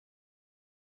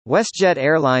WestJet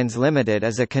Airlines Limited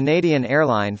is a Canadian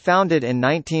airline founded in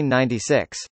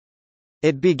 1996.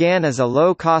 It began as a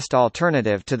low-cost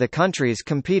alternative to the country's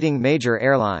competing major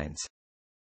airlines.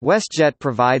 WestJet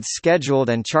provides scheduled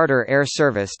and charter air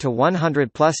service to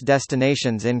 100-plus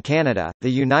destinations in Canada,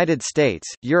 the United States,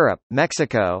 Europe,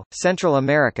 Mexico, Central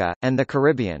America, and the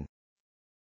Caribbean.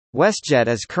 WestJet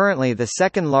is currently the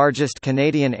second-largest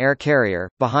Canadian air carrier,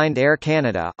 behind Air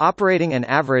Canada, operating an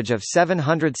average of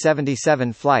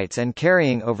 777 flights and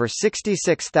carrying over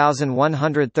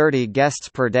 66,130 guests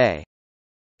per day.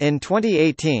 In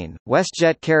 2018,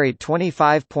 WestJet carried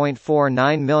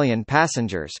 25.49 million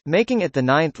passengers, making it the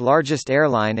ninth-largest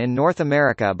airline in North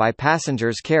America by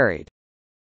passengers carried.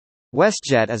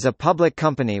 WestJet is a public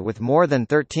company with more than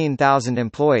 13,000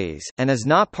 employees, and is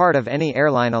not part of any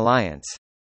airline alliance.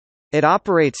 It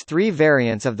operates three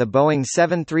variants of the Boeing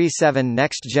 737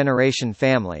 Next Generation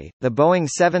family, the Boeing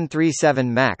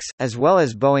 737 MAX, as well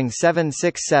as Boeing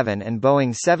 767 and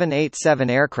Boeing 787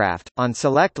 aircraft, on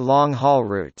select long-haul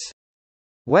routes.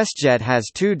 WestJet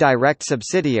has two direct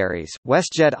subsidiaries,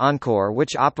 WestJet Encore,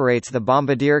 which operates the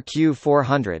Bombardier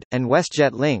Q400, and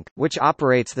WestJet Link, which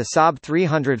operates the Saab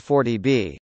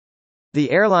 340B. The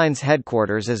airline's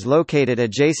headquarters is located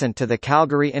adjacent to the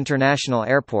Calgary International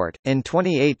Airport. In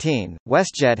 2018,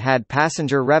 WestJet had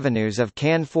passenger revenues of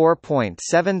CAD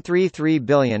 $4.733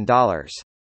 billion.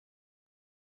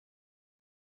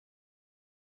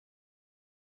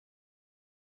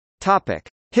 Topic: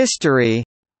 History.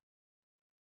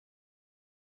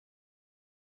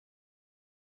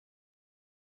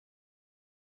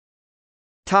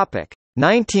 Topic: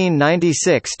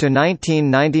 1996 to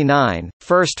 1999,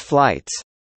 first flights.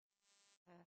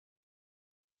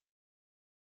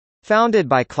 Founded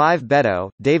by Clive Beddoe,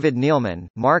 David Neilman,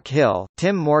 Mark Hill,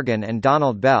 Tim Morgan and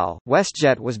Donald Bell,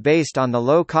 WestJet was based on the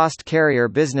low-cost carrier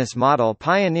business model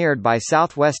pioneered by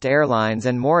Southwest Airlines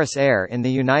and Morris Air in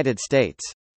the United States.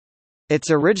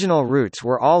 Its original routes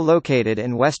were all located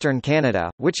in Western Canada,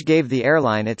 which gave the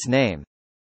airline its name.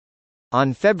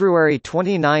 On February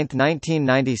 29,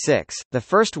 1996, the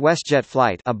first WestJet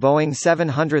flight, a Boeing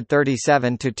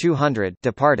 737-200,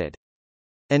 departed.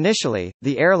 Initially,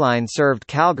 the airline served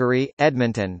Calgary,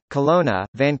 Edmonton, Kelowna,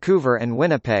 Vancouver and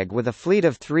Winnipeg with a fleet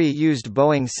of 3 used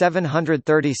Boeing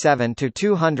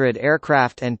 737-200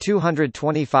 aircraft and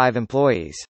 225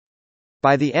 employees.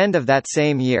 By the end of that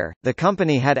same year, the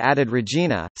company had added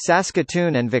Regina,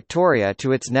 Saskatoon and Victoria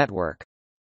to its network.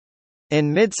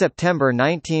 In mid-September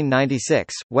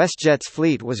 1996, WestJet's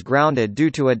fleet was grounded due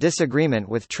to a disagreement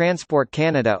with Transport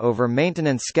Canada over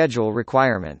maintenance schedule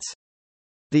requirements.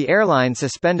 The airline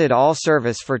suspended all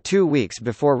service for 2 weeks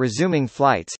before resuming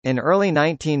flights. In early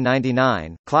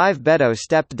 1999, Clive Beddoe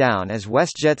stepped down as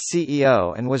WestJet's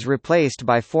CEO and was replaced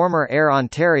by former Air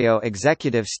Ontario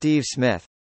executive Steve Smith.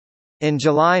 In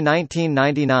July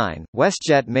 1999,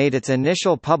 WestJet made its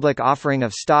initial public offering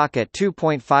of stock at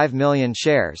 2.5 million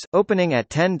shares, opening at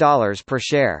 $10 per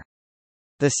share.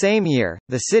 The same year,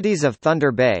 the cities of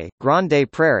Thunder Bay, Grande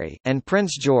Prairie, and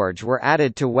Prince George were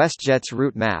added to WestJet's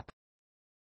route map.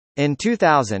 In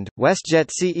 2000, WestJet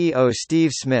CEO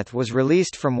Steve Smith was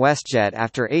released from WestJet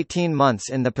after 18 months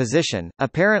in the position,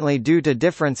 apparently due to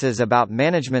differences about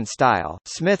management style.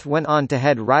 Smith went on to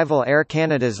head rival Air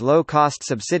Canada's low-cost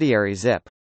subsidiary Zip.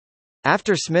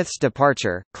 After Smith's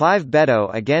departure, Clive Beddoe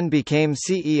again became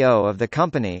CEO of the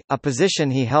company, a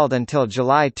position he held until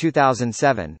July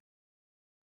 2007.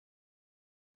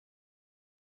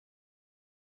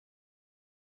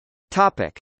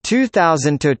 Topic: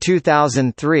 2000 to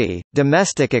 2003,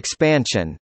 domestic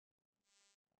expansion.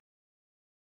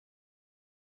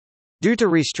 Due to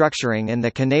restructuring in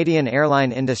the Canadian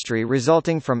airline industry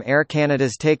resulting from Air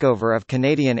Canada's takeover of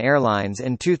Canadian Airlines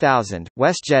in 2000,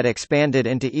 WestJet expanded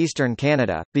into eastern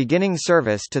Canada, beginning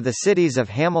service to the cities of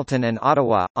Hamilton and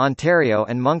Ottawa, Ontario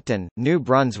and Moncton, New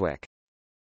Brunswick.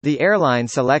 The airline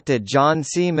selected John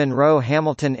C. Munro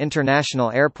Hamilton International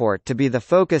Airport to be the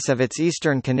focus of its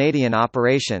eastern Canadian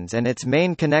operations and its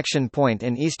main connection point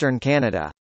in eastern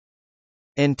Canada.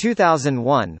 In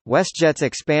 2001, WestJet's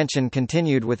expansion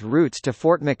continued with routes to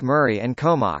Fort McMurray and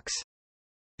Comox.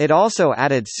 It also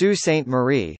added Sault Ste.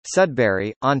 Marie,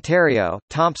 Sudbury, Ontario,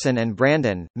 Thompson and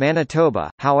Brandon,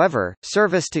 Manitoba. However,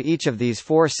 service to each of these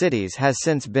 4 cities has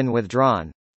since been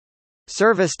withdrawn.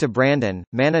 Service to Brandon,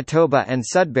 Manitoba and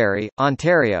Sudbury,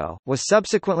 Ontario, was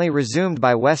subsequently resumed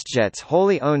by WestJet's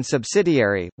wholly owned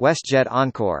subsidiary, WestJet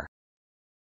Encore.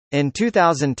 In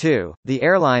 2002, the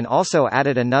airline also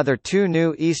added another 2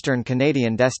 new eastern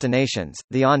Canadian destinations,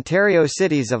 the Ontario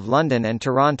cities of London and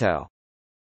Toronto.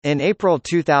 In April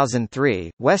 2003,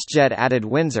 WestJet added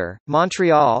Windsor,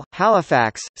 Montreal,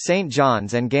 Halifax, St.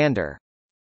 John's and Gander.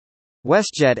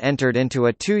 WestJet entered into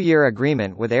a 2-year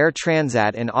agreement with Air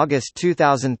Transat in August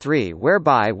 2003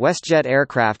 whereby WestJet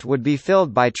aircraft would be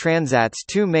filled by Transat's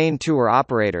two main tour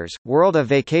operators, World of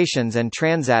Vacations and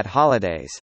Transat Holidays.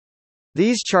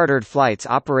 These chartered flights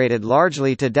operated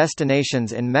largely to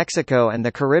destinations in Mexico and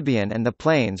the Caribbean, and the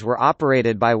planes were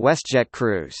operated by WestJet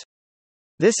Cruise.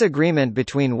 This agreement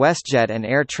between WestJet and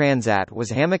Air Transat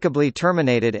was amicably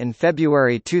terminated in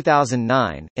February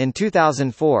 2009. In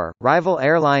 2004, rival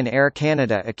airline Air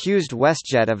Canada accused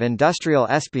WestJet of industrial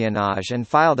espionage and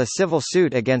filed a civil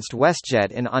suit against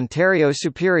WestJet in Ontario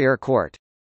Superior Court.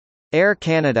 Air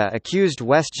Canada accused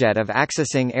WestJet of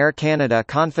accessing Air Canada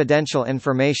confidential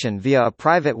information via a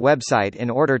private website in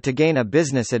order to gain a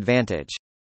business advantage.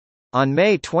 On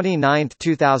May 29,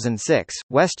 2006,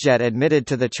 WestJet admitted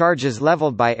to the charges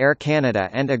leveled by Air Canada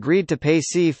and agreed to pay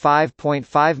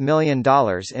 $5.5 million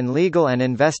in legal and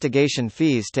investigation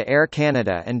fees to Air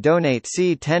Canada and donate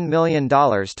 $10 million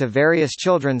to various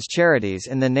children's charities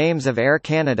in the names of Air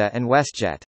Canada and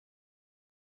WestJet.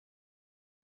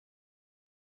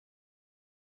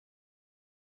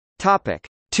 Topic: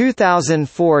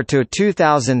 2004 to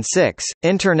 2006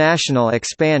 International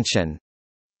expansion.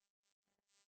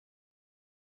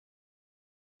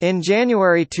 In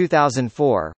January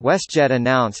 2004, WestJet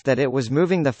announced that it was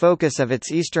moving the focus of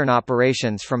its eastern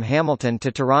operations from Hamilton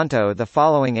to Toronto the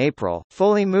following April,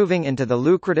 fully moving into the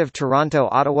lucrative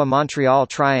Toronto-Ottawa-Montreal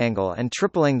triangle and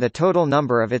tripling the total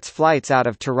number of its flights out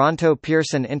of Toronto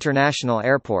Pearson International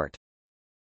Airport.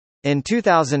 In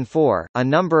 2004, a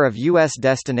number of U.S.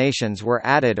 destinations were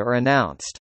added or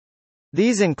announced.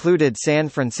 These included San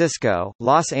Francisco,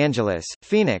 Los Angeles,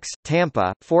 Phoenix,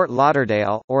 Tampa, Fort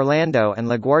Lauderdale, Orlando, and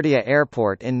LaGuardia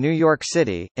Airport in New York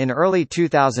City. In early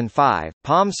 2005,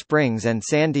 Palm Springs and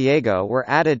San Diego were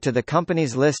added to the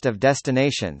company's list of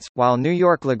destinations, while New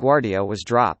York LaGuardia was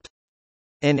dropped.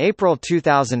 In April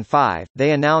 2005,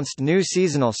 they announced new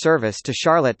seasonal service to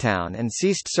Charlottetown and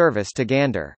ceased service to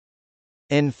Gander.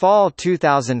 In fall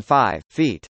 2005,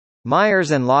 Fort Myers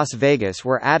and Las Vegas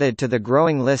were added to the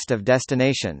growing list of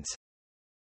destinations.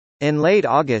 In late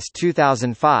August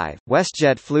 2005,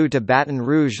 WestJet flew to Baton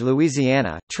Rouge,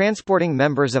 Louisiana, transporting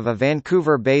members of a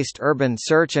Vancouver-based urban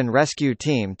search and rescue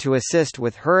team to assist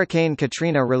with Hurricane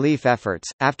Katrina relief efforts.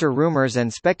 After rumors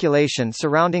and speculation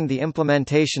surrounding the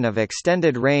implementation of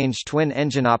extended-range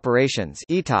twin-engine operations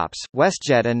 (ETOPS),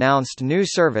 WestJet announced new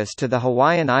service to the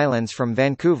Hawaiian Islands from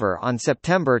Vancouver on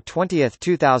September 20,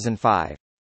 2005.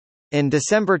 In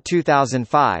December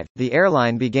 2005, the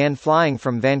airline began flying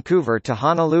from Vancouver to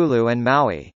Honolulu and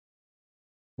Maui.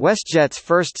 WestJet's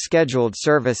first scheduled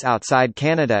service outside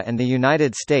Canada and the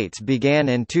United States began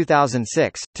in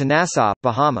 2006, to Nassau,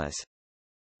 Bahamas.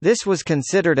 This was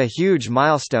considered a huge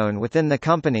milestone within the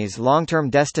company's long-term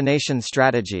destination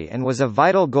strategy and was a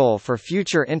vital goal for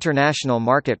future international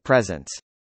market presence.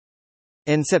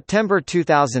 In September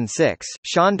 2006,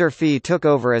 Sean Durfee took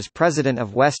over as president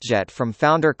of WestJet from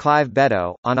founder Clive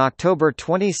Beddoe. On October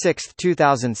 26,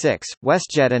 2006,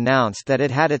 WestJet announced that it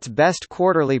had its best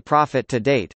quarterly profit to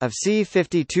date, of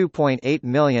 $52.8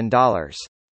 million.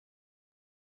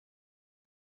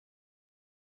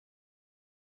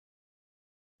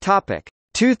 Topic: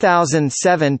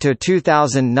 2007 to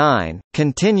 2009,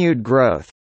 continued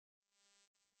growth.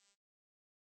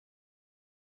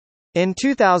 In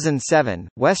 2007,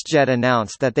 WestJet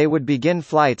announced that they would begin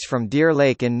flights from Deer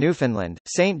Lake in Newfoundland,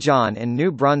 St. John in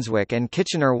New Brunswick and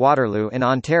Kitchener-Waterloo in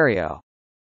Ontario.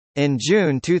 In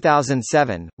June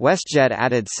 2007, WestJet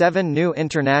added 7 new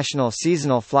international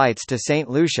seasonal flights to St.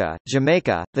 Lucia,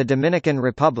 Jamaica, the Dominican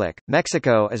Republic,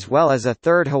 Mexico as well as a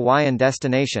third Hawaiian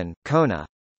destination, Kona.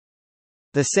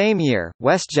 The same year,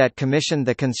 WestJet commissioned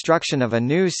the construction of a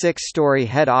new 6-story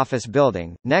head office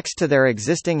building, next to their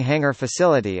existing hangar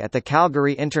facility at the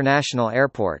Calgary International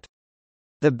Airport.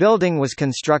 The building was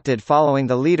constructed following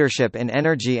the Leadership in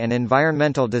Energy and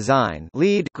Environmental Design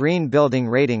 (LEED) Green Building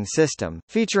Rating System,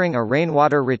 featuring a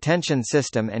rainwater retention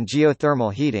system and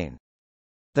geothermal heating.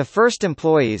 The first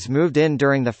employees moved in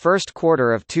during the first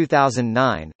quarter of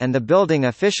 2009, and the building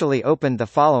officially opened the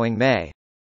following May.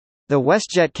 The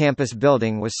WestJet campus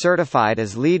building was certified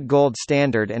as LEED Gold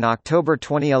Standard in October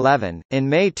 2011. In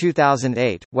May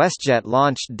 2008, WestJet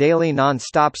launched daily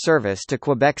non-stop service to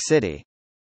Quebec City.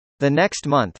 The next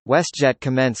month, WestJet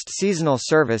commenced seasonal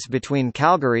service between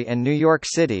Calgary and New York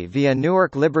City via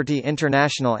Newark Liberty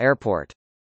International Airport.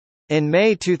 In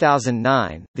May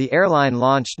 2009, the airline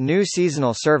launched new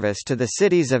seasonal service to the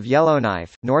cities of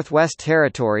Yellowknife, Northwest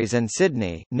Territories and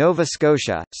Sydney, Nova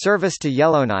Scotia. Service to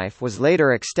Yellowknife was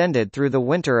later extended through the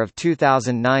winter of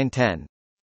 2009-10.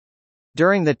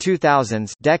 During the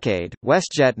 2000s decade,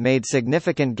 WestJet made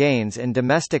significant gains in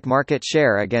domestic market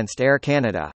share against Air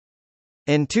Canada.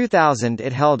 In 2000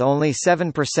 it held only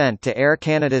 7% to Air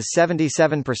Canada's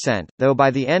 77%, though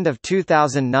by the end of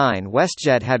 2009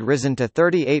 WestJet had risen to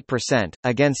 38%,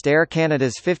 against Air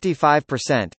Canada's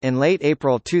 55%. In late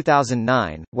April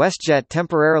 2009, WestJet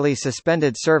temporarily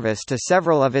suspended service to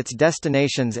several of its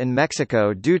destinations in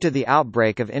Mexico due to the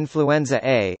outbreak of influenza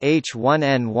A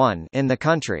H1N1 in the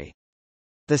country.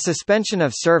 The suspension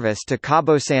of service to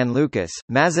Cabo San Lucas,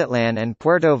 Mazatlan and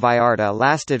Puerto Vallarta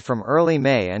lasted from early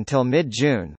May until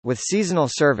mid-June, with seasonal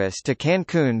service to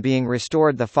Cancun being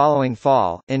restored the following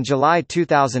fall. In July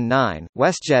 2009,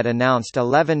 WestJet announced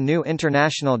 11 new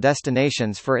international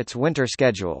destinations for its winter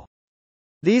schedule.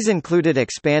 These included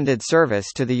expanded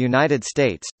service to the United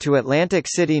States, to Atlantic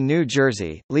City, New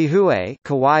Jersey, Lihue,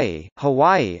 Kauai,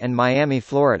 Hawaii and Miami,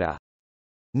 Florida.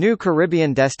 New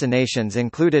Caribbean destinations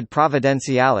included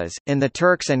Providenciales, in the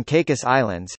Turks and Caicos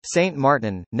Islands, Saint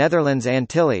Martin, Netherlands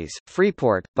Antilles,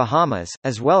 Freeport, Bahamas,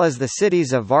 as well as the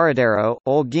cities of Varadero,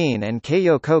 Holguín and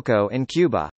Cayo Coco in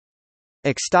Cuba.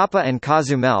 Ixtapa and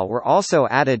Cozumel were also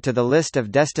added to the list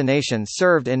of destinations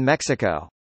served in Mexico.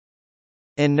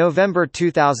 In November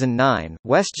 2009,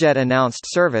 WestJet announced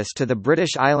service to the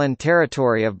British island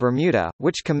territory of Bermuda,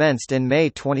 which commenced in May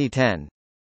 2010.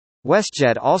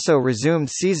 WestJet also resumed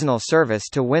seasonal service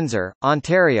to Windsor,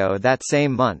 Ontario that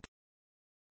same month.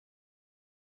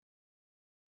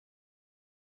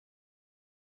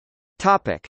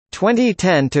 Topic: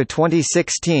 2010 to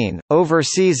 2016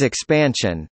 overseas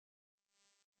expansion.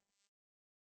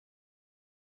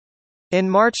 In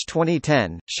March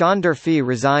 2010, Sean Durfee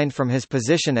resigned from his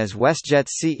position as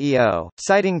WestJet's CEO,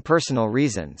 citing personal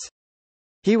reasons.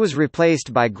 He was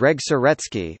replaced by Greg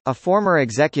Soretsky, a former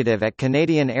executive at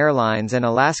Canadian Airlines and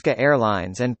Alaska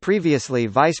Airlines and previously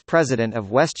Vice President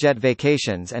of WestJet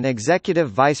Vacations and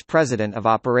Executive Vice President of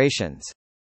Operations.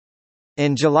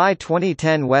 In July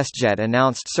 2010, WestJet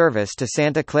announced service to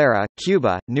Santa Clara,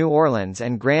 Cuba, New Orleans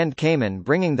and Grand Cayman,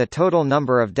 bringing the total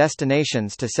number of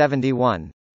destinations to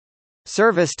 71.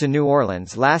 Service to New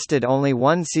Orleans lasted only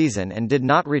one season and did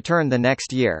not return the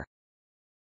next year.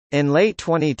 In late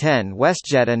 2010,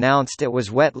 WestJet announced it was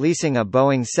wet leasing a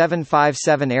Boeing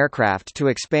 757 aircraft to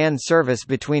expand service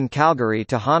between Calgary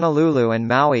to Honolulu and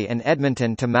Maui and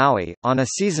Edmonton to Maui, on a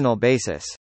seasonal basis.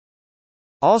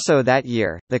 Also that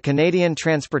year, the Canadian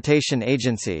Transportation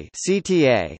Agency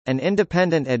 (CTA), an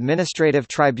independent administrative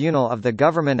tribunal of the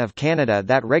Government of Canada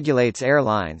that regulates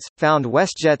airlines, found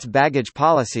WestJet's baggage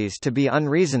policies to be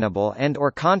unreasonable and/or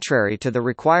contrary to the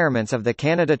requirements of the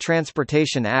Canada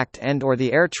Transportation Act and/or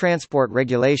the air transport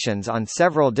regulations on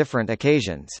several different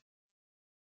occasions.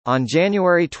 On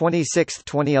January 26,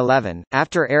 2011,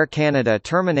 after Air Canada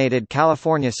terminated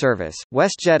California service,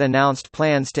 WestJet announced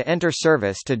plans to enter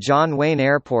service to John Wayne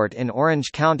Airport in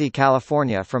Orange County,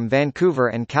 California from Vancouver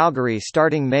and Calgary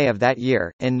starting May of that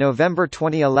year. In November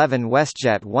 2011,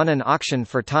 WestJet won an auction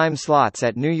for time slots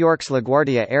at New York's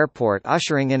LaGuardia Airport,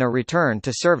 ushering in a return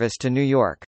to service to New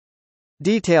York.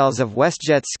 Details of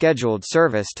WestJet's scheduled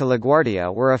service to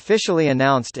LaGuardia were officially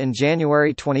announced in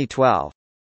January 2012.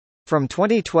 From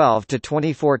 2012 to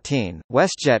 2014,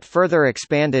 WestJet further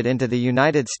expanded into the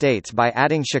United States by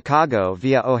adding Chicago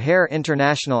via O'Hare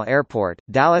International Airport,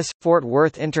 Dallas, Fort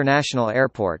Worth International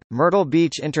Airport, Myrtle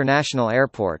Beach International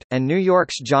Airport, and New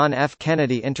York's John F.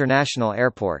 Kennedy International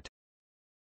Airport.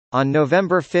 On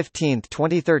November 15,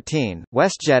 2013,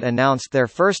 WestJet announced their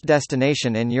first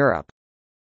destination in Europe.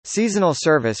 Seasonal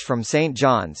service from St.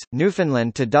 John's,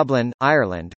 Newfoundland to Dublin,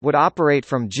 Ireland, would operate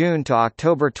from June to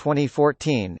October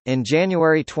 2014. In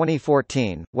January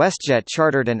 2014, WestJet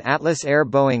chartered an Atlas Air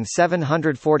Boeing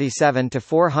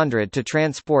 747-400 to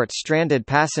transport stranded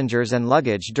passengers and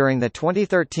luggage during the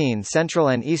 2013 Central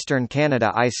and Eastern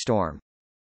Canada ice storm.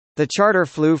 The charter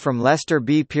flew from Lester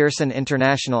B. Pearson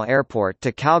International Airport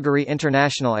to Calgary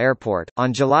International Airport.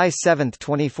 On July 7,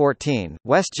 2014,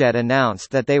 WestJet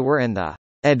announced that they were in the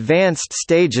advanced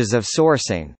stages of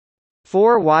sourcing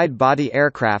 4 wide-body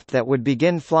aircraft that would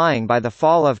begin flying by the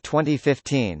fall of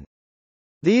 2015.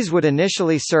 These would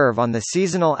initially serve on the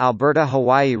seasonal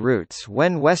Alberta-Hawaii routes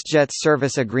when WestJet's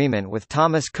service agreement with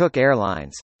Thomas Cook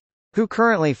Airlines, who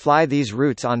currently fly these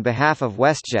routes on behalf of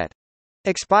WestJet,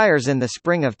 expires in the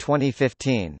spring of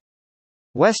 2015.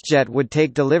 WestJet would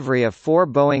take delivery of 4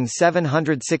 Boeing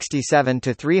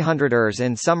 767-300ERs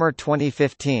in summer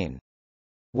 2015.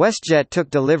 WestJet took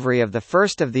delivery of the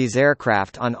first of these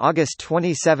aircraft on August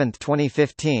 27,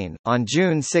 2015. On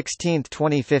June 16,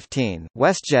 2015,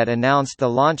 WestJet announced the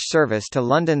launch service to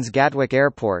London's Gatwick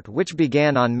Airport, which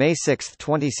began on May 6,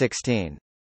 2016.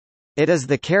 It is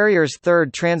the carrier's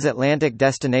third transatlantic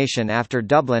destination after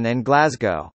Dublin and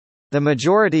Glasgow. The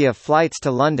majority of flights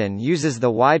to London uses the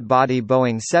wide-body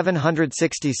Boeing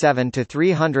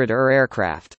 767-300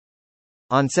 aircraft.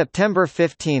 On September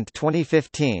 15,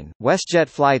 2015, WestJet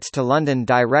flights to London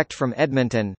direct from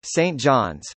Edmonton, St.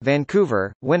 John's,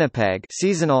 Vancouver, Winnipeg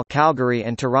seasonal Calgary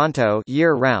and Toronto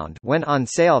year-round went on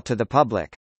sale to the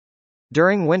public.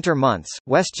 During winter months,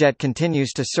 WestJet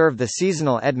continues to serve the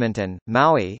seasonal Edmonton,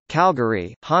 Maui,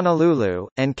 Calgary, Honolulu,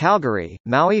 and Calgary,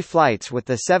 Maui flights with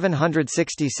the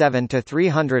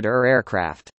 767-300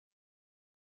 aircraft.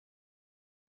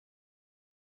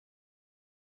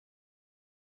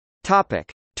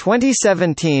 Topic: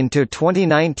 2017 to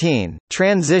 2019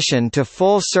 transition to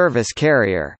full-service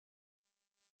carrier.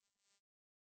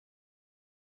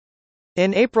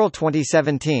 In April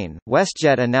 2017,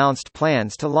 WestJet announced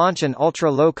plans to launch an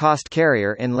ultra-low-cost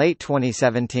carrier in late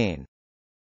 2017.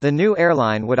 The new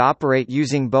airline would operate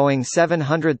using Boeing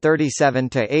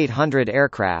 737-800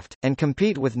 aircraft, and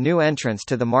compete with new entrants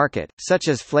to the market, such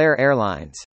as Flair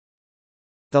Airlines.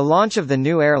 The launch of the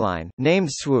new airline, named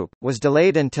Swoop, was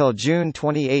delayed until June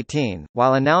 2018,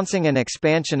 while announcing an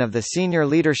expansion of the senior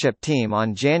leadership team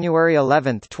on January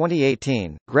 11,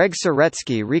 2018. Greg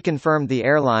Saretsky reconfirmed the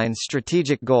airline's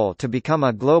strategic goal to become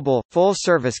a global,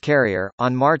 full-service carrier.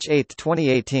 On March 8,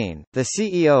 2018, the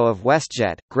CEO of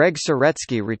WestJet, Greg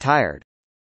Saretsky, retired.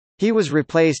 He was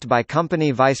replaced by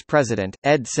company vice president,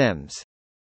 Ed Sims.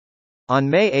 On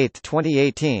May 8,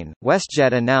 2018,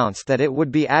 WestJet announced that it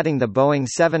would be adding the Boeing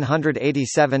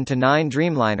 787-9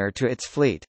 Dreamliner to its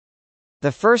fleet.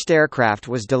 The first aircraft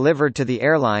was delivered to the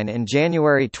airline in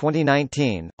January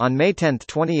 2019. On May 10,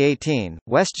 2018,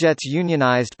 WestJet's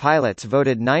unionized pilots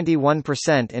voted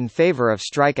 91% in favor of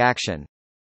strike action.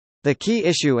 The key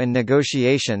issue in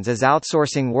negotiations is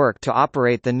outsourcing work to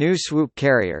operate the new Swoop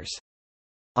carriers.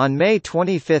 On May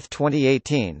 25,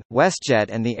 2018, WestJet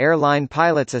and the Airline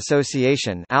Pilots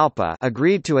Association (ALPA)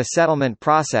 agreed to a settlement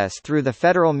process through the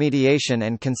Federal Mediation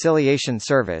and Conciliation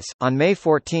Service. On May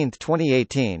 14,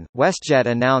 2018, WestJet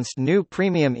announced new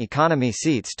Premium Economy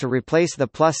seats to replace the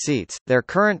Plus seats, their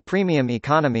current Premium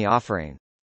Economy offering.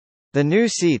 The new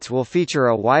seats will feature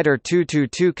a wider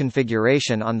 222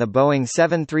 configuration on the Boeing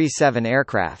 737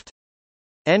 aircraft.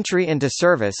 Entry into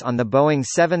service on the Boeing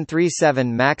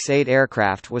 737 MAX 8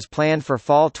 aircraft was planned for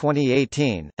fall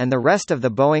 2018, and the rest of the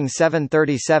Boeing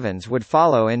 737s would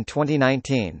follow in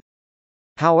 2019.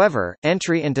 However,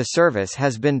 entry into service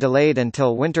has been delayed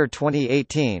until winter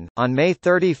 2018. On May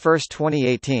 31,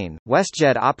 2018,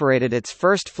 WestJet operated its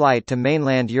first flight to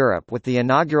mainland Europe with the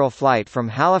inaugural flight from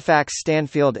Halifax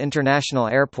Stanfield International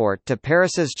Airport to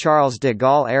Paris's Charles de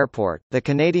Gaulle Airport. The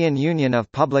Canadian Union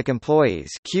of Public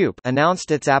Employees (CUPE) announced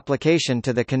its application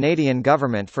to the Canadian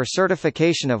government for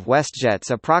certification of WestJet's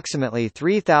approximately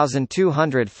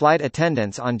 3,200 flight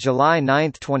attendants on July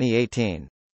 9, 2018.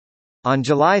 On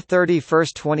July 31,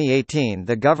 2018,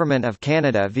 the Government of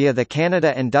Canada via the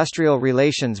Canada Industrial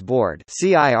Relations Board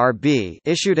 (CIRB)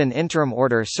 issued an interim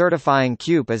order certifying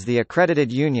CUPE as the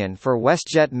accredited union for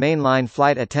WestJet mainline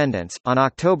flight attendants. On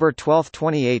October 12,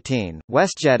 2018,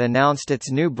 WestJet announced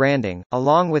its new branding,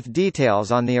 along with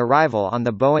details on the arrival on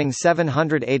the Boeing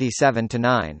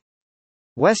 787-9.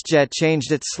 WestJet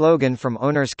changed its slogan from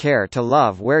Owner's Care to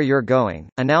Love Where You're Going,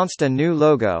 announced a new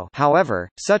logo. However,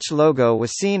 such logo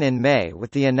was seen in May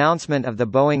with the announcement of the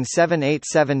Boeing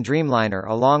 787 Dreamliner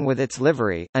along with its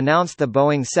livery, announced the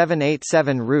Boeing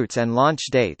 787 routes and launch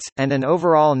dates, and an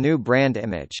overall new brand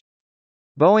image.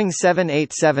 Boeing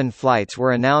 787 flights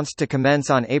were announced to commence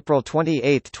on April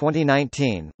 28,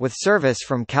 2019, with service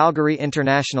from Calgary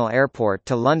International Airport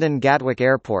to London Gatwick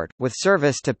Airport, with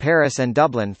service to Paris and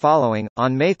Dublin following.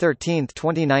 On May 13,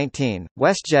 2019,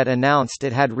 WestJet announced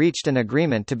it had reached an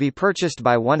agreement to be purchased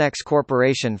by OneX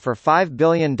Corporation for $5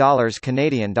 billion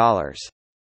Canadian dollars.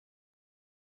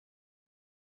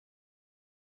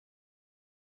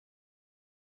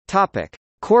 Topic: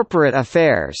 Corporate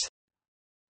affairs.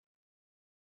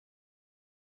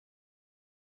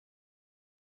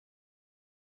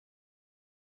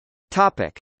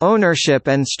 Topic: Ownership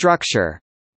and structure.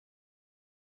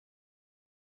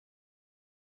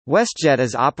 WestJet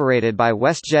is operated by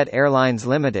WestJet Airlines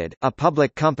Limited, a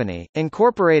public company,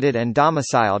 incorporated and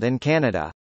domiciled in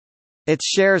Canada. Its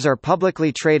shares are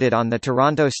publicly traded on the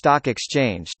Toronto Stock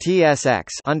Exchange (TSX)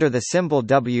 under the symbol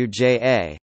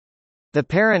WJA. The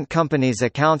parent company's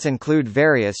accounts include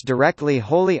various directly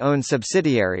wholly owned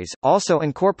subsidiaries, also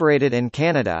incorporated in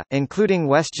Canada, including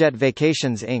WestJet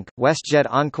Vacations Inc., WestJet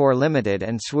Encore Limited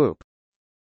and Swoop.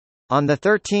 On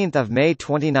 13 May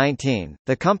 2019,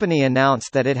 the company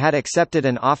announced that it had accepted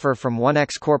an offer from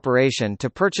OneX Corporation to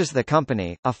purchase the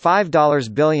company, a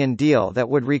 $5 billion deal that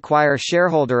would require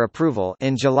shareholder approval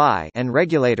in July and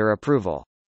regulator approval.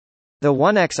 The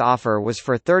OneX offer was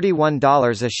for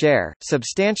 $31 a share,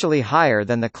 substantially higher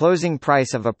than the closing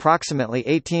price of approximately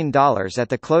 $18 at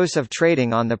the close of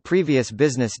trading on the previous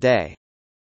business day.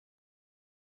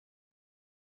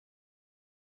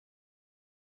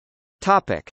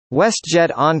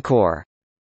 WestJet Encore.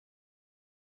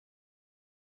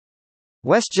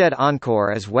 WestJet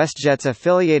Encore is WestJet's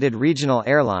affiliated regional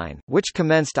airline, which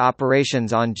commenced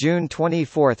operations on June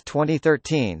 24,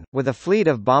 2013, with a fleet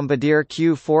of Bombardier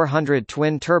Q400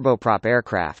 twin turboprop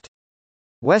aircraft.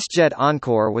 WestJet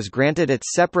Encore was granted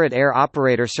its separate air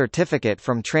operator certificate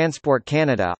from Transport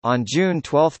Canada, on June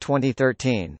 12,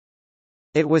 2013.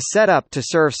 It was set up to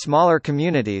serve smaller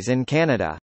communities in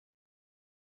Canada.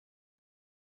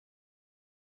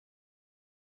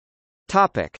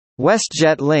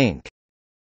 WestJet Link.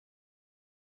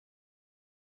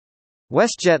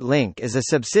 WestJet Link is a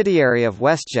subsidiary of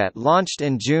WestJet launched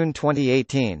in June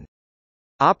 2018.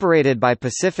 Operated by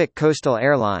Pacific Coastal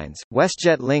Airlines,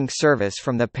 WestJet Link service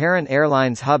from the parent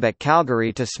airline's hub at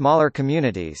Calgary to smaller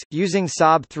communities, using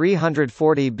Saab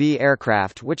 340B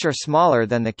aircraft which are smaller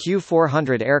than the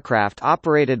Q400 aircraft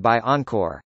operated by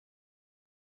Encore.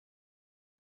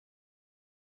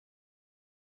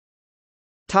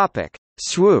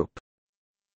 Swoop.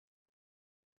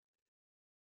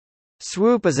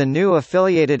 Swoop is a new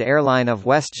affiliated airline of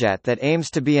WestJet that aims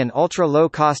to be an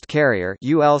ultra-low-cost carrier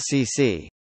 (ULCC).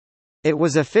 It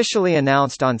was officially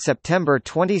announced on September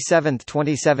 27,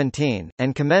 2017,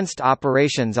 and commenced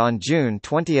operations on June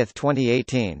 20,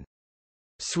 2018.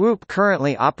 Swoop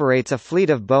currently operates a fleet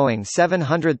of Boeing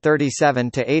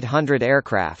 737-800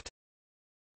 aircraft.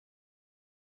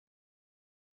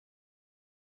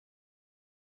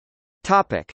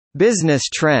 Business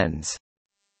trends.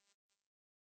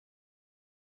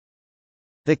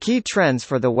 The key trends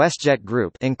for the WestJet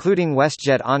Group, including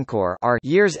WestJet Encore, are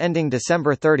years ending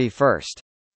December 31.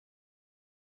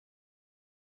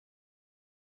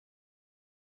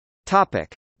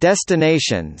 Topic: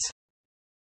 Destinations.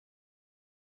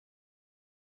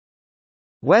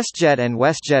 WestJet and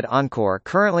WestJet Encore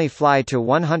currently fly to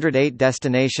 108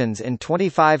 destinations in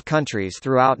 25 countries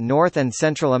throughout North and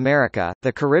Central America,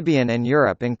 the Caribbean and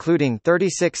Europe, including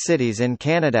 36 cities in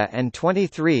Canada and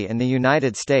 23 in the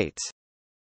United States.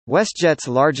 WestJet's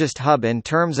largest hub in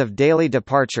terms of daily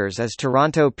departures is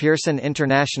Toronto Pearson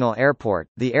International Airport,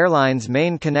 the airline's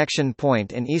main connection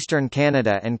point in eastern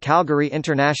Canada, and Calgary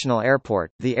International Airport,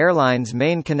 the airline's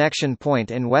main connection point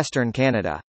in western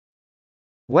Canada.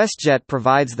 WestJet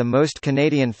provides the most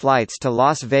Canadian flights to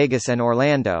Las Vegas and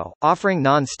Orlando, offering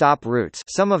non-stop routes,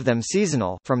 some of them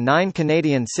seasonal, from 9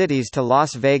 Canadian cities to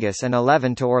Las Vegas and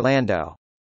 11 to Orlando.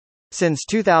 Since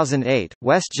 2008,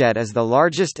 WestJet is the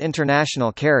largest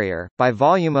international carrier, by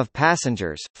volume of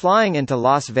passengers, flying into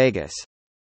Las Vegas.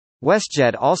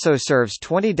 WestJet also serves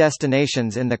 20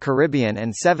 destinations in the Caribbean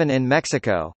and 7 in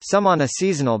Mexico, some on a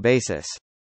seasonal basis.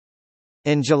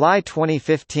 In July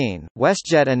 2015,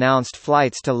 WestJet announced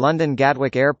flights to London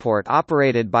Gatwick Airport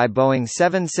operated by Boeing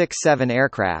 767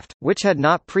 aircraft, which had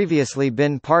not previously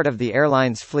been part of the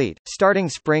airline's fleet. Starting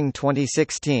spring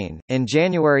 2016, in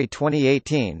January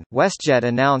 2018, WestJet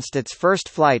announced its first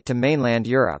flight to mainland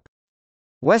Europe.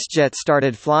 WestJet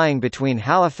started flying between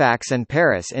Halifax and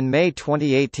Paris in May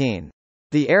 2018.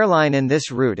 The airline in this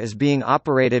route is being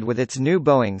operated with its new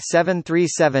Boeing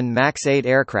 737 MAX 8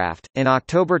 aircraft. In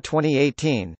October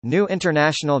 2018, new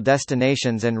international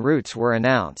destinations and routes were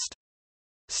announced.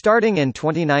 Starting in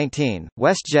 2019,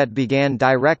 WestJet began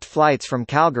direct flights from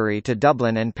Calgary to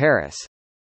Dublin and Paris.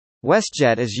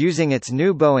 WestJet is using its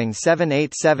new Boeing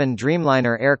 787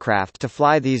 Dreamliner aircraft to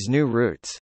fly these new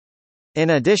routes.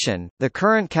 In addition, the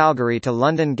current Calgary to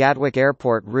London Gatwick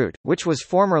Airport route, which was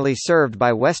formerly served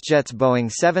by WestJet's Boeing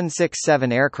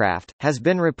 767 aircraft, has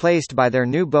been replaced by their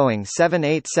new Boeing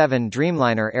 787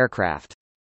 Dreamliner aircraft.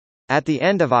 At the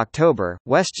end of October,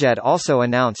 WestJet also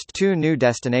announced 2 new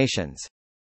destinations.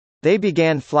 They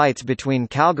began flights between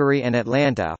Calgary and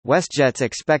Atlanta, WestJet's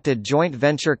expected joint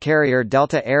venture carrier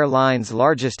Delta Air Lines'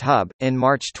 largest hub, in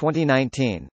March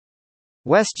 2019.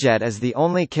 WestJet is the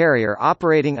only carrier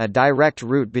operating a direct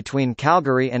route between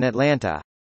Calgary and Atlanta.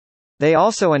 They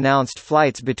also announced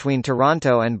flights between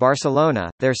Toronto and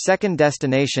Barcelona, their second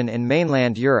destination in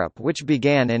mainland Europe, which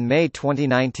began in May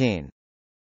 2019.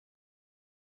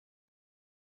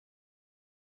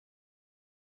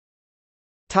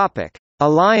 Topic: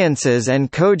 Alliances and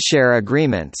codeshare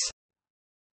agreements.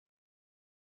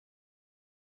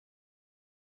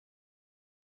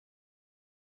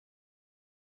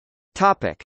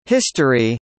 Topic: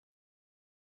 History.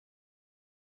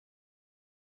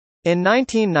 In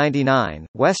 1999,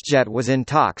 WestJet was in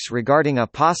talks regarding a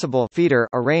possible feeder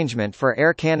arrangement for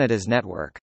Air Canada's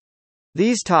network.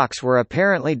 These talks were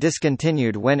apparently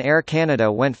discontinued when Air Canada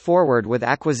went forward with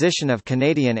acquisition of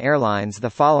Canadian Airlines the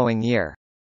following year.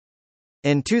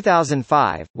 In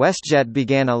 2005, WestJet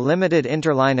began a limited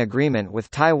interline agreement with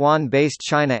Taiwan-based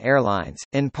China Airlines,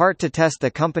 in part to test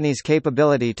the company's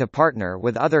capability to partner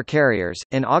with other carriers.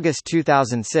 In August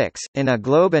 2006, in a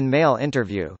Globe and Mail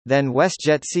interview, then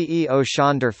WestJet CEO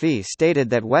Sean Durfee stated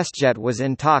that WestJet was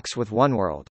in talks with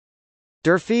oneworld.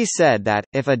 Durfee said that,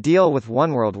 if a deal with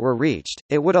oneworld were reached,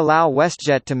 it would allow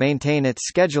WestJet to maintain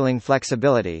its scheduling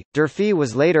flexibility. Durfee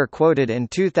was later quoted in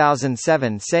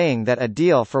 2007 saying that a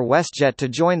deal for WestJet to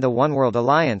join the oneworld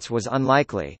alliance was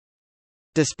unlikely.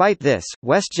 Despite this,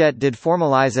 WestJet did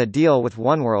formalize a deal with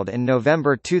oneworld in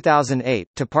November 2008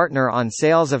 to partner on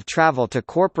sales of travel to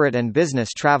corporate and business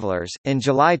travelers. In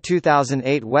July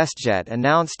 2008, WestJet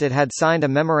announced it had signed a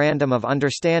memorandum of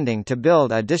understanding to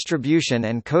build a distribution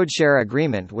and codeshare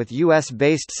agreement with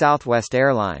US-based Southwest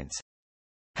Airlines.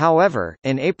 However,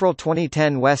 in April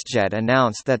 2010, WestJet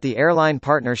announced that the airline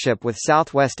partnership with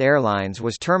Southwest Airlines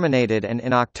was terminated, and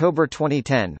in October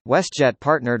 2010, WestJet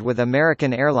partnered with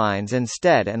American Airlines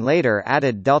instead and later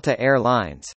added Delta Air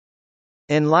Lines.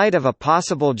 In light of a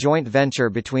possible joint venture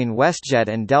between WestJet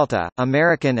and Delta,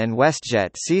 American and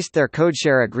WestJet ceased their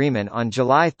codeshare agreement on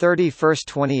July 31,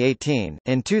 2018.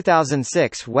 In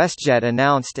 2006, WestJet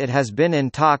announced it has been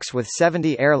in talks with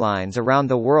 70 airlines around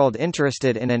the world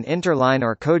interested in an interline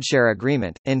or codeshare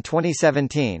agreement. In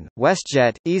 2017,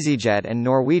 WestJet, EasyJet, and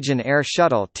Norwegian Air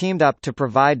Shuttle teamed up to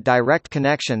provide direct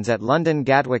connections at London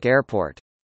Gatwick Airport.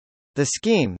 The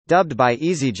scheme, dubbed by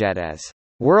EasyJet as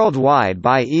Worldwide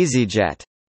by EasyJet,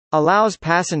 allows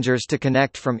passengers to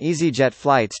connect from EasyJet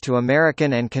flights to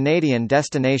American and Canadian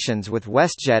destinations with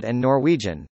WestJet and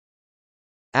Norwegian.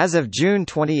 As of June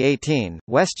 2018,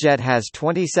 WestJet has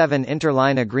 27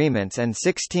 interline agreements and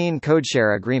 16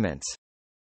 codeshare agreements.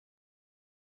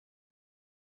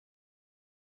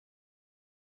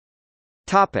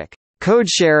 Topic: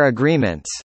 Codeshare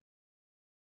agreements.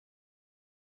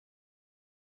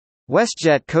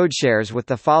 WestJet codeshares with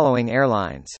the following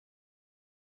airlines.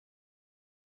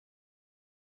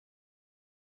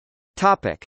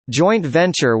 Topic: Joint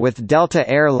venture with Delta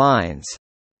Air Lines.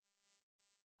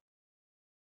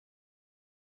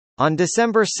 On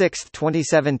December 6,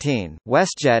 2017,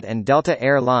 WestJet and Delta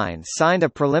Air Lines signed a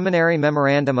preliminary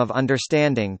memorandum of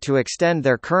understanding to extend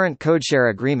their current codeshare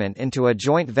agreement into a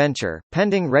joint venture,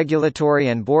 pending regulatory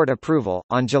and board approval.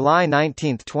 On July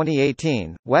 19,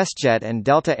 2018, WestJet and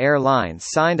Delta Air Lines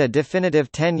signed a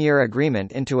definitive 10-year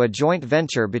agreement into a joint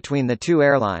venture between the two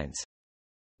airlines.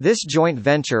 This joint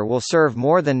venture will serve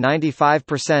more than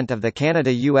 95% of the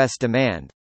Canada-US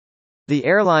demand. The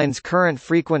airline's current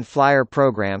frequent flyer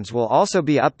programs will also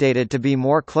be updated to be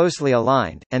more closely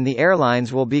aligned, and the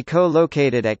airlines will be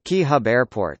co-located at key hub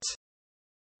airports.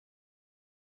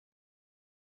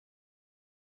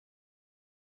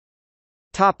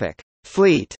 Topic: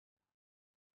 Fleet.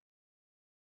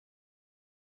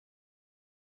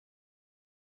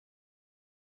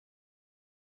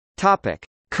 Topic: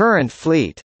 Current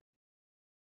fleet.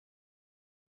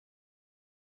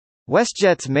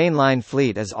 WestJet's mainline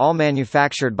fleet is all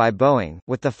manufactured by Boeing,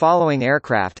 with the following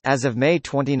aircraft as of May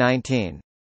 2019.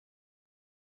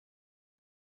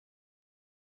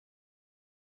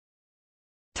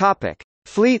 Topic: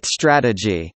 Fleet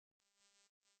strategy.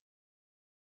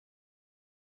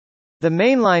 The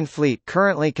mainline fleet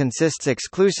currently consists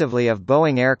exclusively of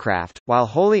Boeing aircraft, while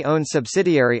wholly owned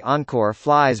subsidiary Encore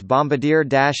flies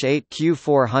Bombardier-8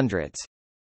 Q400s.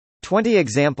 20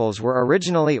 examples were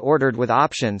originally ordered with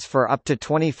options for up to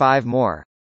 25 more.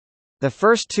 The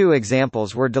first 2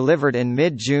 examples were delivered in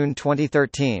mid-June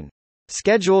 2013.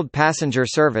 Scheduled passenger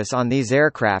service on these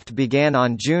aircraft began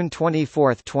on June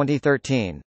 24,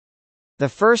 2013. The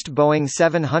first Boeing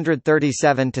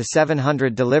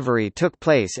 737-700 delivery took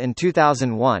place in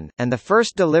 2001, and the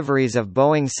first deliveries of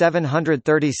Boeing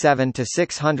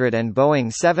 737-600 and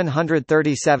Boeing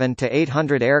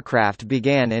 737-800 aircraft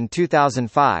began in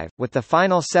 2005, with the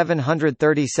final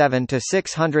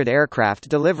 737-600 aircraft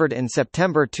delivered in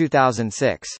September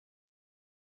 2006.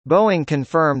 Boeing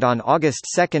confirmed on August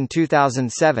 2,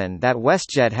 2007 that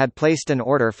WestJet had placed an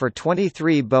order for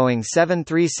 23 Boeing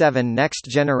 737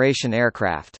 next-generation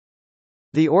aircraft.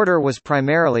 The order was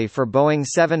primarily for Boeing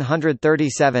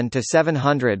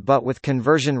 737-700 but with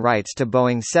conversion rights to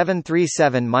Boeing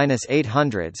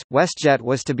 737-800s. WestJet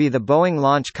was to be the Boeing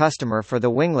launch customer for the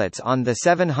winglets on the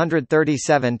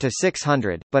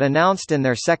 737-600, but announced in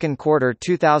their second quarter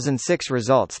 2006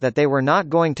 results that they were not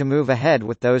going to move ahead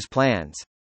with those plans.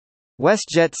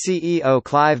 WestJet CEO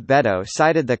Clive Beddoe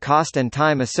cited the cost and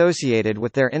time associated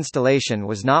with their installation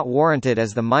was not warranted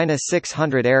as the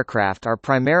 -600 aircraft are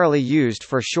primarily used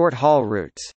for short-haul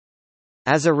routes.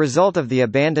 As a result of the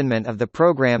abandonment of the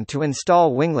program to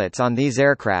install winglets on these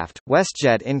aircraft,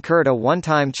 WestJet incurred a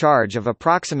one-time charge of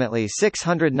approximately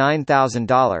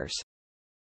 $609,000.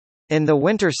 In the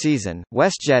winter season,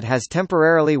 WestJet has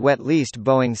temporarily wet-leased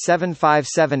Boeing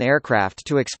 757 aircraft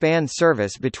to expand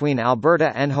service between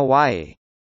Alberta and Hawaii.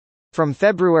 From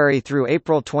February through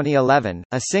April 2011,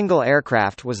 a single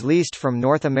aircraft was leased from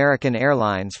North American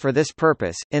Airlines for this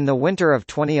purpose. In the winter of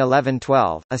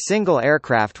 2011-12, a single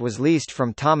aircraft was leased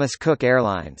from Thomas Cook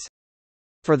Airlines.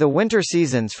 For the winter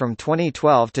seasons from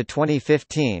 2012 to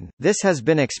 2015, this has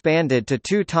been expanded to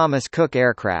 2 Thomas Cook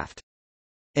aircraft.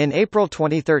 In April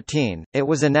 2013, it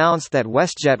was announced that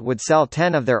WestJet would sell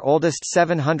 10 of their oldest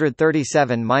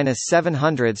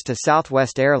 737-700s to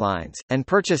Southwest Airlines, and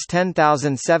purchase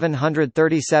 10,000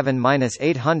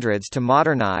 737-800s to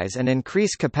modernize and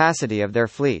increase capacity of their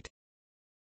fleet.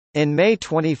 In May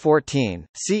 2014,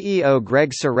 CEO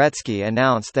Greg Saretsky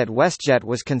announced that WestJet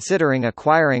was considering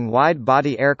acquiring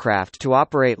wide-body aircraft to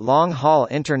operate long-haul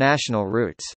international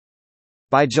routes.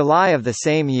 By July of the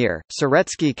same year,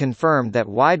 Saretsky confirmed that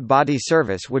wide-body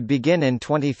service would begin in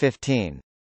 2015.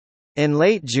 In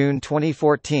late June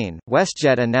 2014,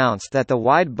 WestJet announced that the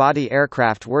wide-body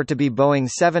aircraft were to be Boeing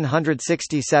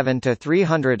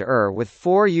 767-300ER with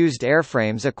 4 used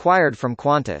airframes acquired from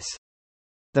Qantas.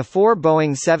 The 4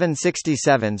 Boeing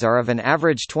 767s are of an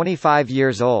average 25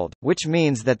 years old, which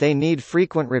means that they need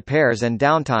frequent repairs and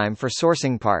downtime for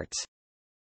sourcing parts.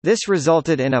 This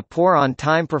resulted in a poor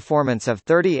on-time performance of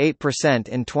 38%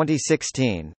 in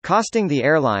 2016, costing the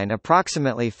airline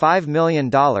approximately $5 million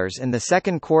in the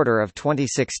second quarter of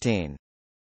 2016.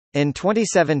 In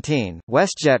 2017,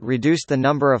 WestJet reduced the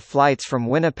number of flights from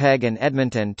Winnipeg and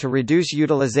Edmonton to reduce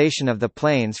utilization of the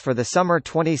planes for the summer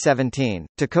 2017,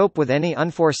 to cope with any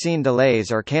unforeseen delays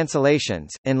or cancellations.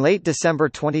 In late December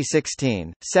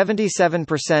 2016,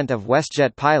 77% of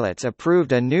WestJet pilots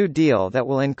approved a new deal that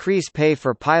will increase pay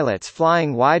for pilots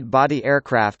flying wide-body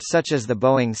aircraft such as the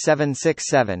Boeing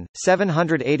 767,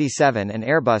 787 and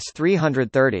Airbus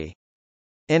 330.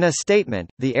 In a statement,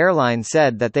 the airline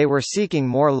said that they were seeking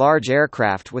more large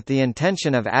aircraft with the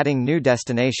intention of adding new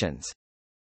destinations.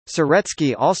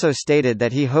 Saretsky also stated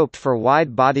that he hoped for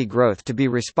wide-body growth to be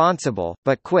responsible,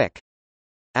 but quick.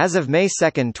 As of May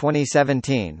 2,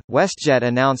 2017, WestJet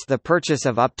announced the purchase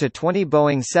of up to 20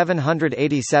 Boeing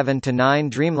 787-9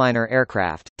 Dreamliner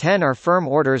aircraft. 10 are firm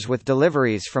orders with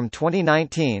deliveries from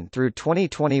 2019 through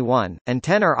 2021, and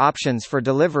 10 are options for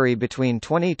delivery between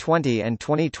 2020 and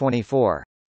 2024.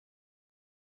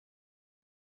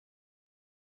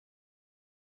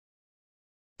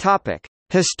 Topic: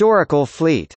 Historical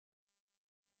fleet.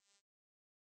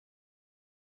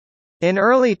 In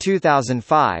early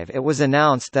 2005 it was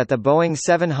announced that the Boeing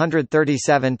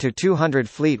 737-200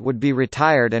 fleet would be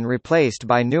retired and replaced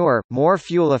by newer, more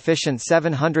fuel-efficient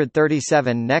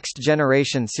 737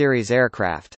 next-generation series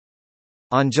aircraft.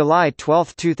 On July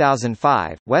 12,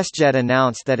 2005, WestJet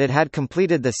announced that it had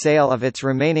completed the sale of its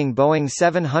remaining Boeing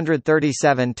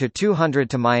 737-200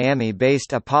 to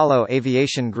Miami-based Apollo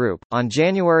Aviation Group. On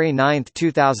January 9,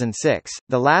 2006,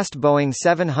 the last Boeing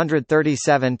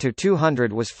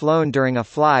 737-200 was flown during a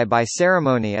fly-by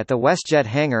ceremony at the WestJet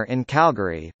hangar in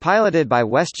Calgary, piloted by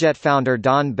WestJet founder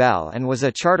Don Bell, and was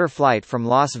a charter flight from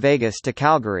Las Vegas to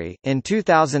Calgary. In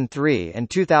 2003 and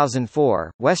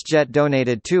 2004, WestJet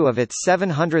donated 2 of its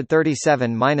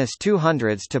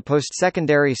 737-200s to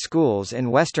post-secondary schools in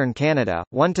Western Canada,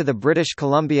 one to the British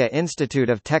Columbia Institute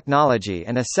of Technology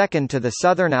and a second to the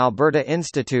Southern Alberta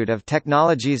Institute of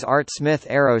Technology's Art Smith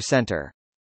Aero Centre.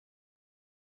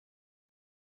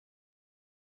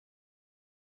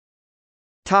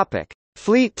 Topic: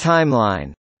 Fleet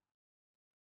timeline.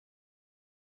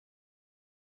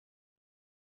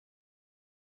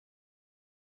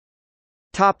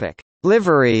 Topic: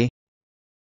 Livery.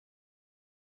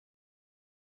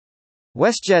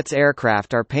 WestJet's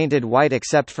aircraft are painted white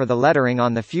except for the lettering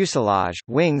on the fuselage,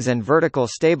 wings and vertical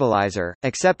stabilizer,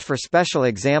 except for special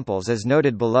examples as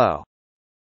noted below.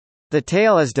 The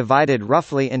tail is divided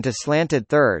roughly into slanted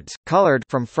thirds, colored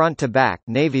from front to back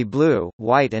navy blue,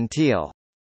 white and teal.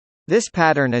 This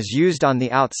pattern is used on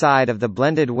the outside of the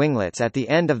blended winglets at the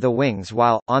end of the wings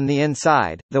while, on the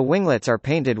inside, the winglets are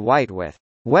painted white with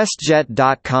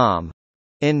WestJet.com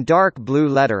in dark blue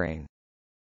lettering.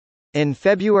 In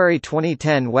February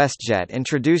 2010, WestJet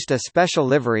introduced a special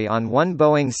livery on one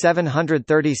Boeing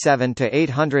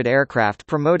 737-800 aircraft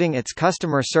promoting its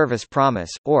customer service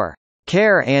promise, or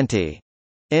Care Ante,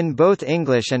 in both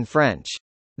English and French.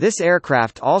 This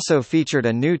aircraft also featured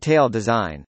a new tail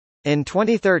design. In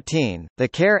 2013, the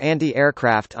Care Ante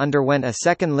aircraft underwent a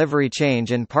second livery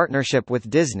change in partnership with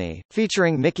Disney,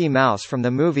 featuring Mickey Mouse from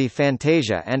the movie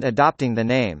Fantasia and adopting the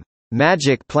name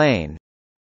Magic Plane.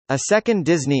 A second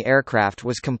Disney aircraft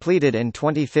was completed in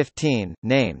 2015,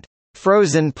 named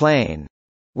Frozen Plane,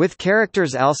 with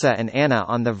characters Elsa and Anna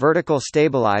on the vertical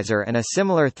stabilizer and a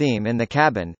similar theme in the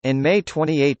cabin. In May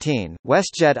 2018,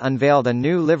 WestJet unveiled a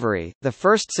new livery, the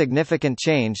first significant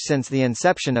change since the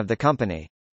inception of the company.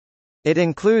 It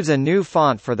includes a new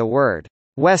font for the word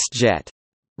WestJet,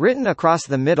 written across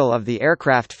the middle of the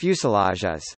aircraft fuselage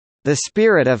as the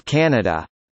Spirit of Canada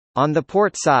on the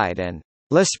port side and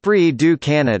L'Esprit du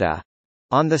Canada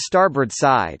on the starboard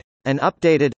side. An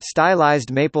updated, stylized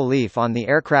maple leaf on the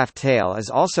aircraft tail is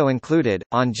also included.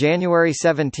 On January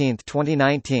 17,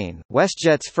 2019,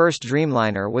 WestJet's first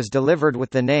Dreamliner was delivered with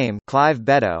the name Clive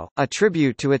Beddoe, a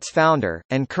tribute to its founder,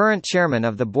 and current chairman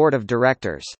of the board of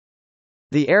directors.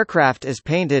 The aircraft is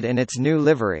painted in its new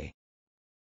livery.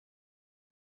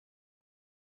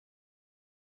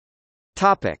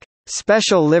 Topic: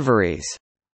 Special liveries.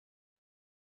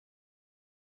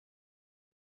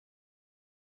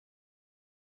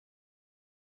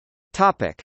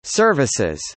 Topic: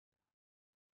 Services.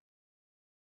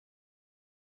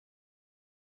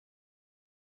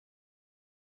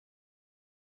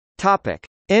 Topic: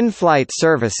 In-flight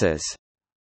services.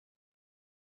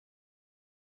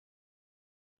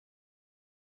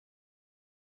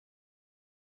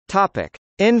 Topic: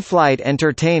 In-flight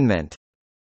entertainment.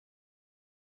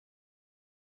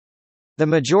 The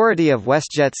majority of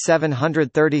WestJet's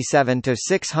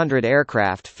 737-600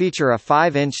 aircraft feature a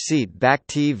 5-inch seat-back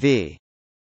TV.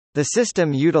 The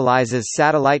system utilizes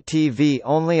satellite TV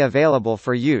only available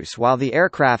for use while the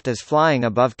aircraft is flying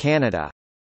above Canada.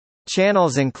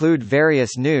 Channels include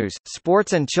various news,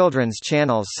 sports and children's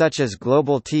channels such as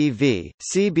Global TV,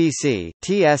 CBC,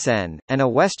 TSN, and a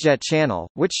WestJet channel,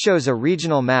 which shows a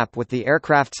regional map with the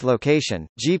aircraft's location,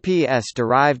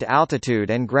 GPS-derived altitude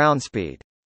and ground speed.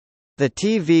 The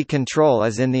TV control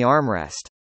is in the armrest.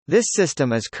 This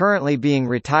system is currently being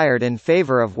retired in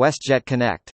favor of WestJet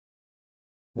Connect.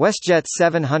 WestJet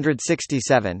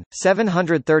 767,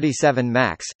 737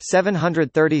 MAX,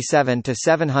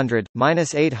 737-700,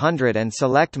 -800 and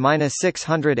select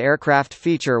 -600 aircraft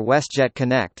feature WestJet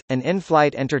Connect, an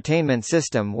in-flight entertainment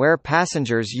system where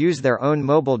passengers use their own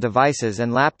mobile devices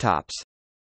and laptops.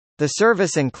 The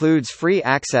service includes free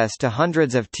access to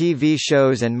hundreds of TV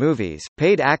shows and movies,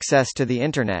 paid access to the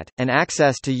Internet, and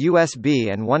access to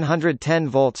USB and 110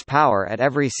 volts power at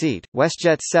every seat.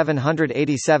 WestJet's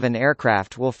 787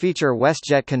 aircraft will feature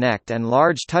WestJet Connect and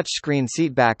large touchscreen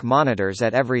seatback monitors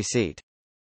at every seat.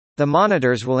 The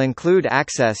monitors will include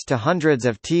access to hundreds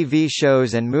of TV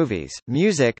shows and movies,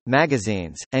 music,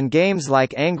 magazines, and games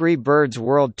like Angry Birds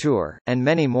World Tour, and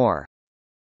many more.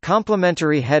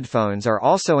 Complimentary headphones are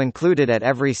also included at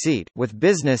every seat, with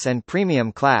business and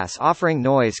premium class offering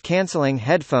noise-canceling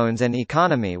headphones and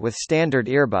economy with standard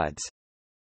earbuds.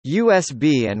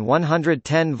 USB and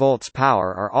 110 volts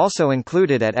power are also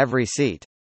included at every seat.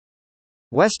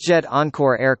 WestJet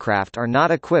Encore aircraft are not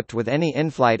equipped with any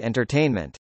in-flight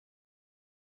entertainment.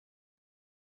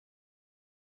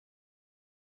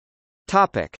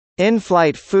 Topic: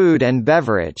 In-flight food and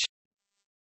beverage.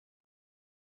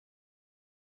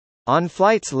 On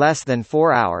flights less than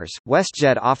 4 hours,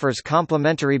 WestJet offers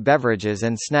complimentary beverages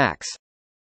and snacks.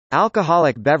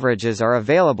 Alcoholic beverages are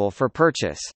available for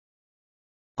purchase.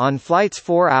 On flights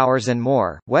 4 hours and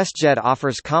more, WestJet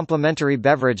offers complimentary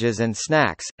beverages and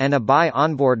snacks, and a buy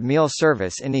onboard meal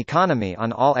service in economy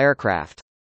on all aircraft.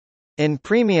 In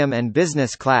premium and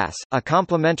business class, a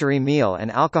complimentary meal and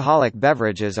alcoholic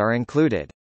beverages are included.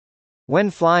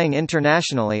 When flying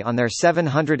internationally on their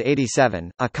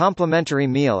 787, a complimentary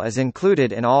meal is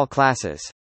included in all classes.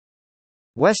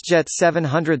 WestJet's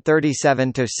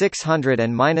 737-600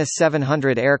 and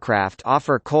 -700 aircraft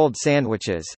offer cold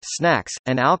sandwiches, snacks,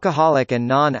 and alcoholic and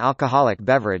non-alcoholic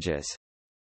beverages.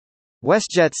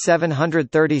 WestJet's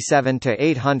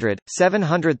 737-800,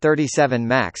 737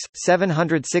 MAX,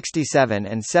 767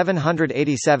 and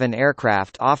 787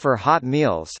 aircraft offer hot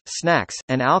meals, snacks,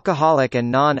 and alcoholic and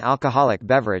non-alcoholic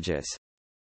beverages.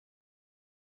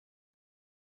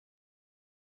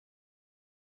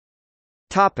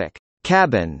 Topic: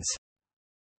 Cabins.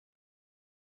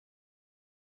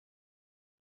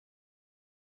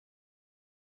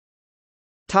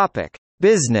 Topic: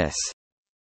 Business.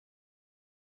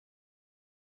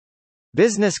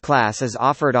 Business class is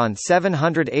offered on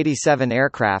 787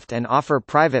 aircraft and offer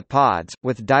private pods,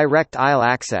 with direct aisle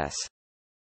access.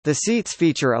 The seats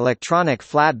feature electronic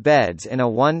flat beds in a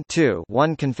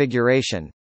 1-2-1 configuration.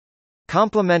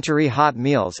 Complimentary hot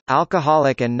meals,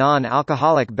 alcoholic and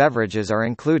non-alcoholic beverages are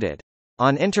included.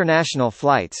 On international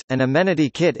flights, an amenity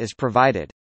kit is provided.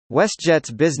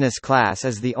 WestJet's business class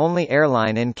is the only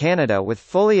airline in Canada with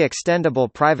fully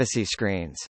extendable privacy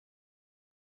screens.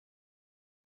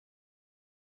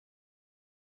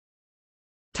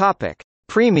 Topic: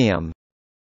 Premium.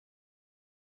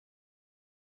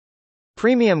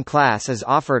 Premium class is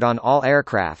offered on all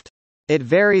aircraft. It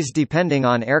varies depending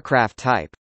on aircraft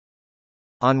type.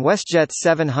 On WestJet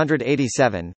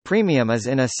 787, Premium is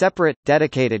in a separate,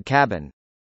 dedicated cabin.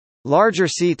 Larger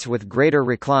seats with greater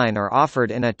recline are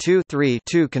offered in a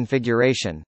 2-3-2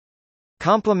 configuration.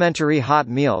 Complimentary hot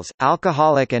meals,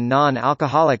 alcoholic and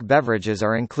non-alcoholic beverages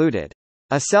are included.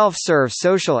 A self-serve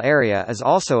social area is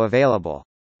also available.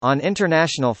 On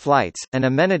international flights, an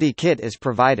amenity kit is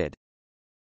provided.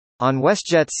 On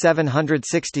WestJet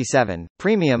 767,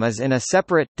 Premium is in a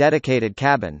separate, dedicated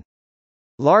cabin.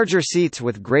 Larger seats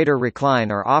with greater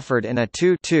recline are offered in a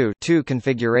 2-2-2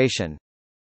 configuration.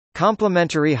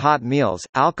 Complimentary hot meals,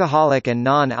 alcoholic and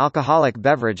non-alcoholic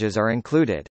beverages are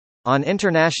included. On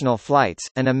international flights,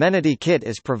 an amenity kit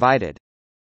is provided.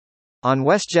 On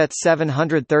WestJet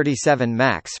 737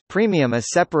 MAX, Premium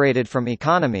is separated from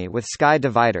Economy with sky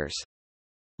dividers.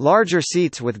 Larger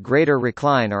seats with greater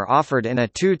recline are offered in a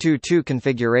 2-2-2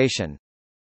 configuration.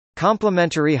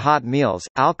 Complimentary hot meals,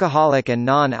 alcoholic and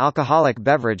non-alcoholic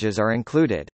beverages are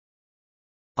included.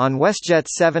 On WestJet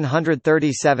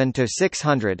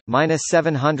 737-600,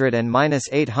 -700 and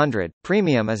 -800,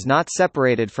 Premium is not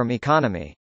separated from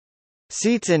Economy.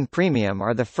 Seats in Premium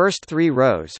are the first 3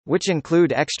 rows, which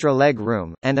include extra leg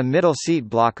room, and a middle seat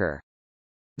blocker.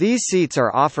 These seats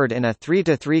are offered in a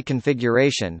 3-3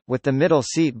 configuration, with the middle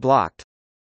seat blocked.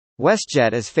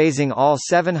 WestJet is phasing all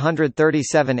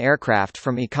 737 aircraft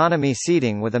from economy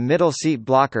seating with a middle seat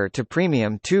blocker to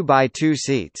Premium 2x2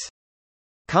 seats.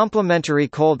 Complimentary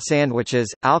cold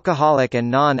sandwiches, alcoholic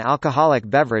and non-alcoholic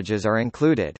beverages are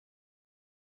included.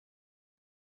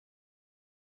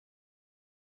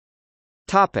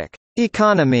 Topic: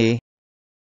 Economy.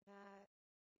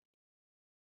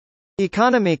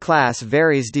 Economy class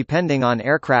varies depending on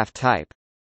aircraft type.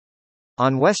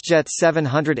 On WestJet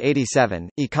 787,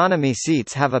 economy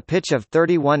seats have a pitch of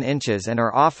 31 inches and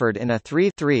are offered in a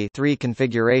 3-3-3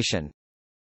 configuration.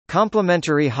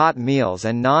 Complimentary hot meals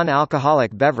and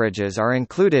non-alcoholic beverages are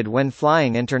included when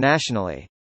flying internationally.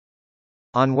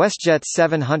 On WestJet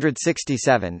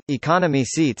 767, economy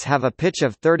seats have a pitch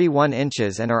of 31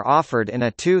 inches and are offered in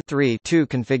a 2-3-2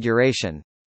 configuration.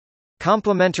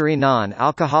 Complimentary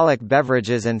non-alcoholic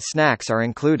beverages and snacks are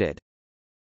included.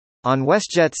 On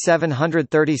WestJet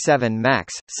 737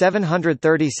 MAX,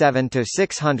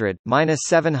 737-600,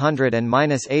 -700 and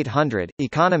 -800,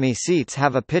 economy seats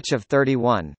have a pitch of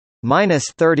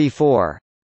 31-34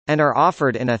 and are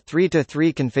offered in a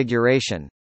 3-3 configuration.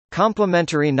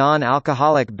 Complimentary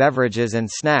non-alcoholic beverages and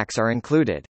snacks are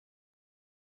included.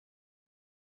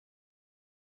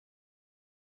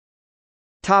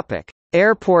 Topic: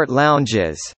 Airport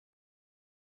lounges.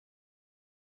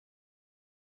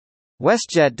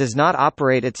 WestJet does not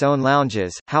operate its own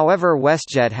lounges, however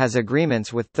WestJet has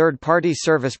agreements with third-party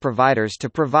service providers to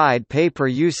provide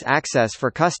pay-per-use access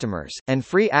for customers, and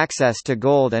free access to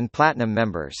Gold and Platinum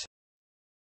members.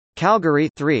 Calgary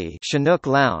 3 Chinook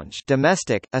Lounge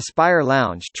Domestic, Aspire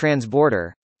Lounge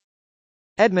Transborder.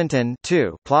 Edmonton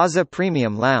 2 Plaza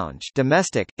Premium Lounge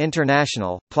Domestic,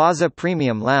 International, Plaza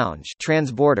Premium Lounge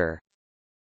Transborder.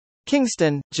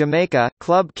 Kingston, Jamaica,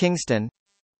 Club Kingston.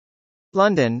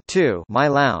 London 2 My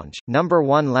Lounge, Number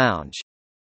 1 Lounge.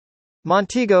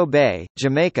 Montego Bay,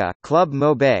 Jamaica, Club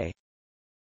Mo Bay.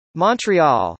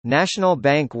 Montreal, National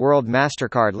Bank World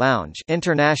Mastercard Lounge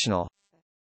International.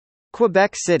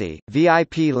 Quebec City,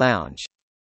 VIP Lounge.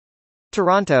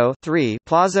 Toronto 3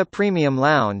 Plaza Premium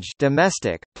Lounge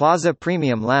Domestic, Plaza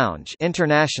Premium Lounge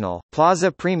International,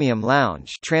 Plaza Premium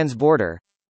Lounge Transborder.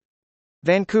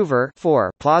 Vancouver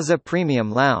 4 Plaza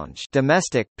Premium Lounge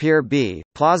Domestic, Pier B,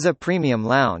 Plaza Premium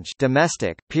Lounge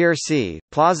Domestic, Pier C,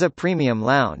 Plaza Premium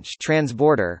Lounge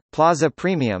Transborder, Plaza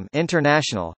Premium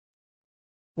International.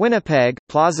 Winnipeg,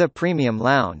 Plaza Premium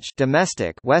Lounge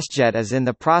domestic. WestJet is in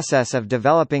the process of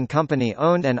developing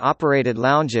company-owned and operated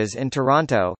lounges in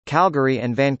Toronto, Calgary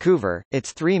and Vancouver,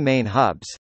 its three main hubs.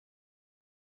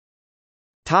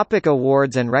 Topic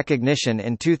awards and recognition.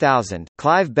 In 2000,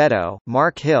 Clive Beddoe,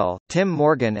 Mark Hill, Tim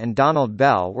Morgan and Donald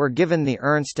Bell were given the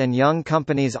Ernst & Young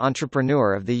Company's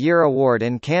Entrepreneur of the Year award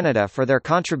in Canada for their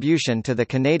contribution to the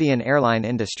Canadian airline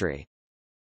industry.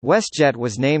 WestJet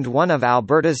was named one of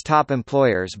Alberta's top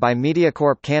employers by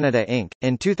Mediacorp Canada Inc.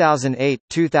 in 2008,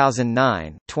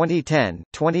 2009, 2010,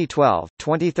 2012,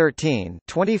 2013,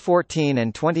 2014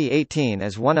 and 2018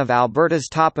 as one of Alberta's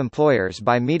top employers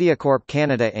by Mediacorp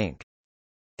Canada Inc.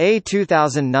 A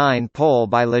 2009 poll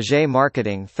by Leger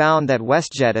Marketing found that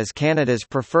WestJet is Canada's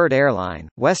preferred airline.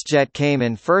 WestJet came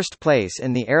in first place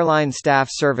in the Airline Staff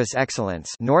Service Excellence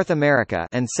North America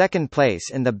and second place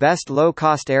in the Best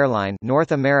Low-Cost Airline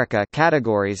North America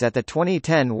categories at the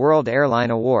 2010 World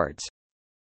Airline Awards.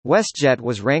 WestJet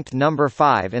was ranked number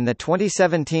 5 in the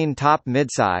 2017 Top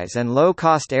Midsize and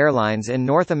Low-Cost Airlines in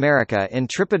North America in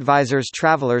TripAdvisor's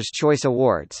Traveller's Choice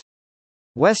Awards.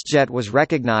 WestJet was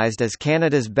recognized as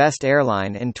Canada's best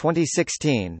airline in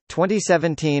 2016,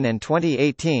 2017 and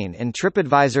 2018 in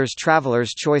TripAdvisor's Traveller's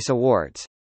Choice Awards.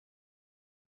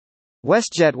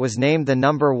 WestJet was named the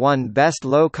number 1 best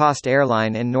low-cost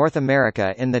airline in North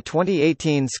America in the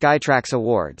 2018 Skytrax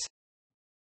Awards.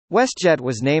 WestJet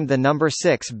was named the number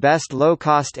 6 best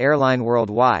low-cost airline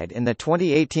worldwide in the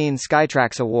 2018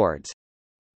 Skytrax Awards.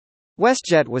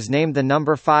 WestJet was named the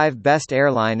number 5 best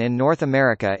airline in North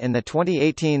America in the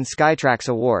 2018 Skytrax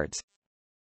Awards.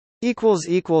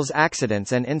 ==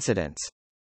 Accidents and incidents